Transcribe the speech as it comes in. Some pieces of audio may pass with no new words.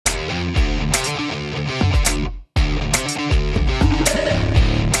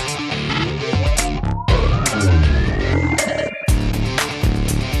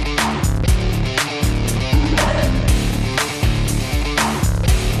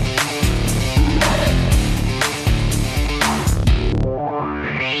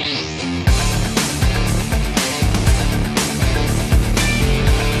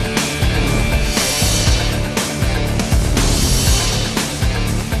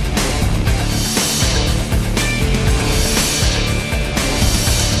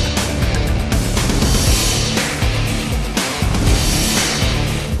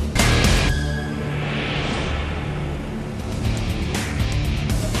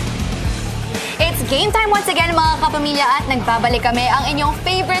game time once again mga kapamilya at nagbabalik kami ang inyong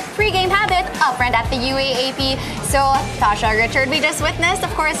favorite pre-game habit upfront at the UAAP. So, Tasha, Richard, we just witnessed,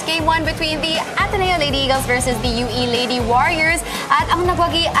 of course, game 1 between the Ateneo Lady Eagles versus the UE Lady Warriors. At ang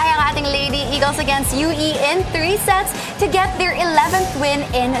nagwagi ay ang ating Lady Eagles against UE in 3 sets to get their 11th win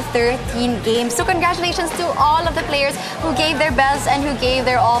in 13 games. So, congratulations to all of the players who gave their best and who gave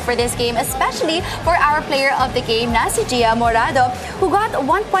their all for this game, especially for our player of the game, na si Gia Morado, who got 1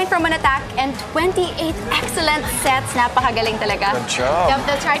 point from an attack and 28 excellent sets. Napakagaling talaga. Good job. Yep,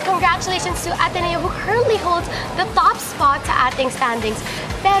 that's right. Congratulations to Ateneo, who currently holds the top spot sa ating standings.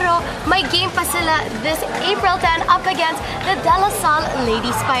 Pero may game pa sila this April 10 up against the De La Salle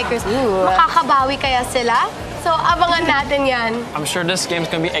Lady Spikers. Makakabawi kaya sila? So, abangan natin yan. I'm sure this game's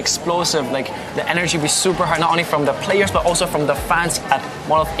gonna be explosive. Like, the energy will be super high, not only from the players, but also from the fans at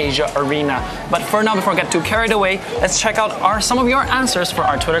Mall of Asia Arena. But for now, before I get too carried away, let's check out some of your answers for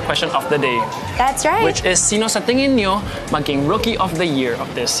our Twitter question of the day. That's right. Which is, sino sa tingin nyo maging Rookie of the Year of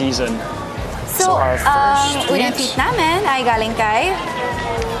this season? So, our first unang tweet namin ay galing kay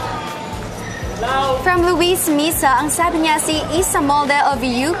from Luis Misa. Ang sabi niya, si Isa Molde of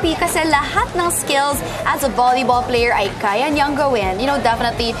UP kasi lahat ng skills as a volleyball player ay kaya niyang gawin. You know,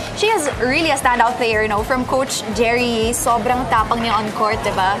 definitely, she is really a standout player, you know, from Coach Jerry. Sobrang tapang niya on court,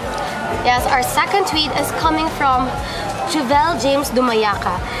 diba? Yes, our second tweet is coming from Juvel James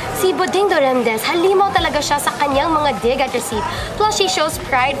Dumayaka. Si Buding Dorendes, halimaw talaga siya sa kanyang mga dig at receive. Plus, she shows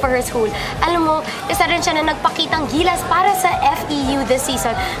pride for her school. Alam mo, isa rin siya na nagpakitang gilas para sa FEU this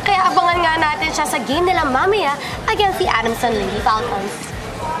season. Kaya abangan nga natin siya sa game nila mamaya against the Adamson Lady Falcons.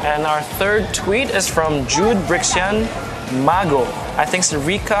 And our third tweet is from Jude Brixian Mago. I think si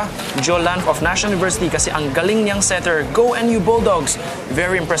Rika Jolan of National University kasi ang galing niyang setter. Go NU Bulldogs!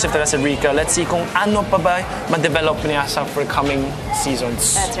 Very impressive talaga si Rika. Let's see kung ano pa ba ma-develop niya sa forthcoming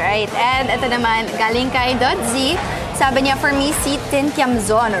seasons. That's right. And ito naman, galing kay Dodzi. Sabi niya, for me, si Tin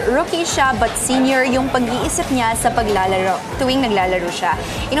Tiamzon. Rookie siya, but senior yung pag-iisip niya sa paglalaro, tuwing naglalaro siya.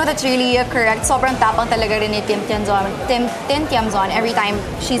 You know, that's really correct. Sobrang tapang talaga rin ni Tin Tiamzon every time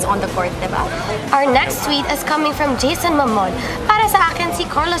she's on the court, diba? Our next tweet is coming from Jason Mamon. Para sa akin, si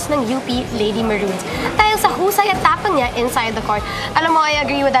Carlos ng UP Lady Maroons. Dahil sa husay at tapang niya inside the court. Alam mo, I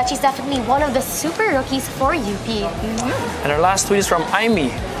agree with that. She's definitely one of the super rookies for UP. And our last tweet is from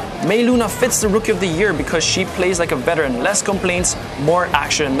Aimee. May Luna fits the Rookie of the Year because she plays like a veteran. Less complaints, more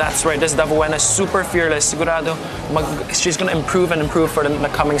action. That's right, this Dabuena is super fearless. Sigurado, she's gonna improve and improve for the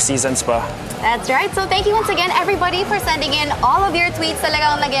coming seasons pa. That's right. So thank you once again, everybody, for sending in all of your tweets.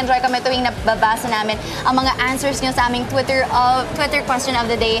 Talagang nag-enjoy kami tuwing nababasa namin ang mga answers nyo sa aming Twitter question of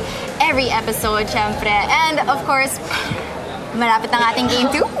the day every episode, syempre. And of course, malapit ang ating game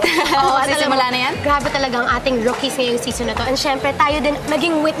 2. Sisimula na yan. Grabe talaga ang ating rookies ngayong season na to. And syempre, tayo din,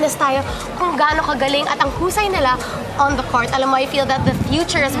 naging witness tayo kung gaano kagaling at ang husay nila on the court. Alam mo, I feel that the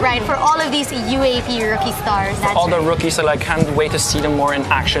future is bright for all of these UAAP rookie stars. That's all right. The rookies, I can't wait to see them more in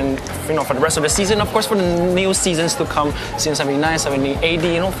action, you know, for the rest of the season. Of course, for the new seasons to come, season 79, 78, 80,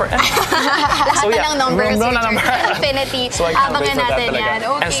 you know, forever. Lahat na ng numbers, infinity. So I can't wait for that natin yan.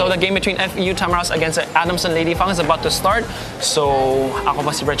 Okay. And so the game between FEU Tamaraws against the Adamson Lady Falcons is about to start. So, ako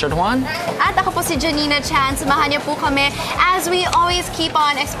pa si Richard Juan. At ako po si Janina Chan. Samahan niyo po kami as we always keep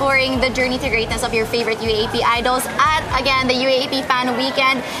on exploring the journey to greatness of your favorite UAAP idols. At again, the UAAP Fan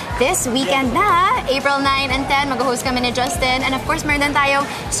Weekend. This weekend na, April 9 and 10, mag-host kami ni Justin. And of course, meron din tayong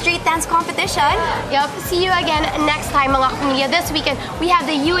street dance competition. Yup, see you again next time mga kumilya. This weekend, we have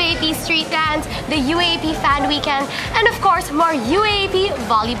the UAAP Street Dance, the UAAP Fan Weekend, and of course, more UAAP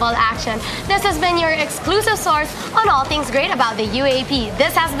volleyball action. This has been your exclusive source on all things great about the UAAP.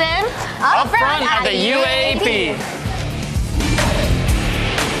 This has been Upfront at the UAAP.